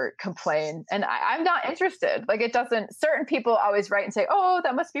or complain, and I'm not interested. Like, it doesn't, certain people always write and say, oh,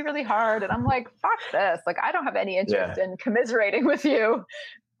 that must be really hard. And I'm like, fuck this. Like, I don't have any interest in commiserating with you,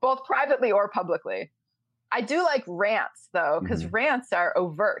 both privately or publicly. I do like rants, though, because rants are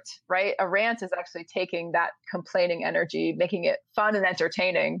overt, right? A rant is actually taking that complaining energy, making it fun and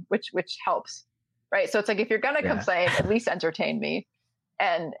entertaining, which helps, right? So it's like, if you're going to complain, at least entertain me.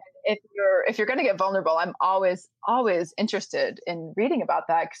 And if you're going to get vulnerable, I'm always interested in reading about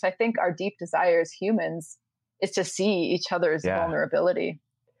that, because I think our deep desire as humans is to see each other's vulnerability.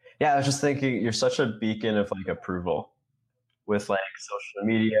 Yeah, I was just thinking, you're such a beacon of like approval with like social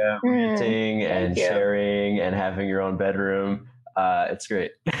media, ranting and sharing and having your own bedroom. It's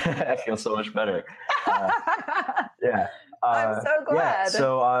great. I feel so much better. I'm so glad.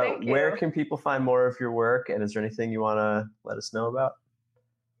 So where can people find more of your work? And is there anything you want to let us know about?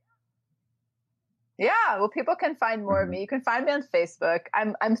 Yeah, well, people can find more of me. You can find me on Facebook.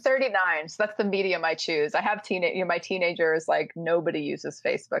 I'm 39, so that's the medium I choose. I have my teenager is like, nobody uses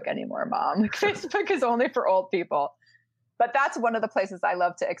Facebook anymore, Mom. Facebook is only for old people. But that's one of the places I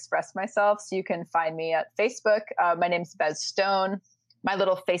love to express myself. So you can find me at Facebook. My name's Bez Stone. My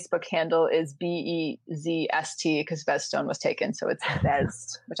little Facebook handle is BEZST, because Bez Stone was taken. So it's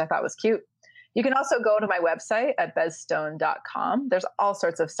Bez, which I thought was cute. You can also go to my website at bezstone.com. There's all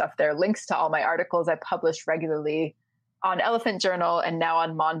sorts of stuff there, links to all my articles I publish regularly, on Elephant Journal and now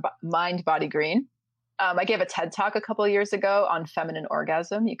on Mind Body Green. I gave a TED Talk a couple of years ago on feminine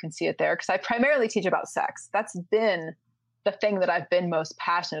orgasm. You can see it there because I primarily teach about sex. That's been the thing that I've been most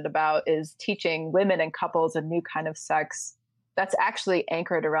passionate about, is teaching women and couples a new kind of sex that's actually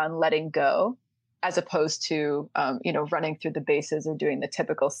anchored around letting go, as opposed to, running through the bases or doing the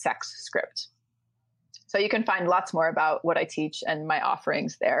typical sex script. So you can find lots more about what I teach and my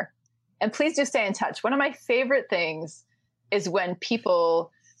offerings there. And please do stay in touch. One of my favorite things is when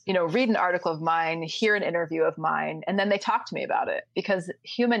people, read an article of mine, hear an interview of mine, and then they talk to me about it, because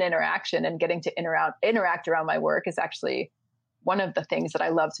human interaction and getting to interact around my work is actually one of the things that I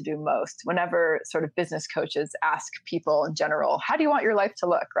love to do most. Whenever sort of business coaches ask people in general, how do you want your life to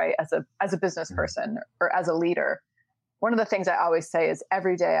look, right? As a business person or as a leader, one of the things I always say is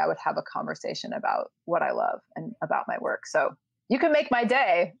every day I would have a conversation about what I love and about my work. So you can make my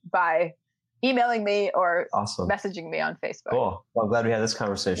day by emailing me or messaging me on Facebook. Cool. Well, I'm glad we had this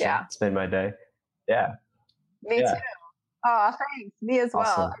conversation. Yeah. It's made my day. Yeah. Me too. Oh, thanks. Me as well.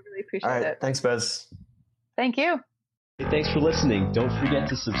 I really appreciate it. Thanks, Bez. Thank you. Hey, thanks for listening. Don't forget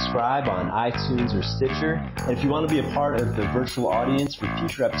to subscribe on iTunes or Stitcher. And if you want to be a part of the virtual audience for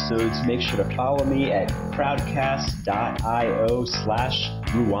future episodes, make sure to follow me at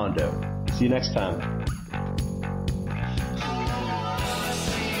crowdcast.io/Ruwando. See you next time.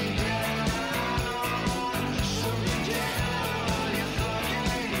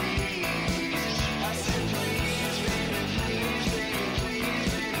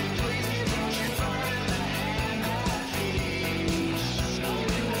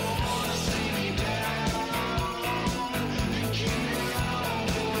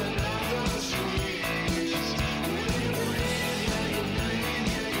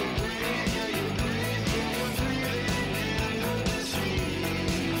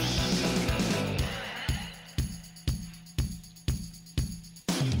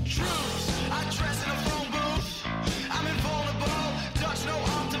 Try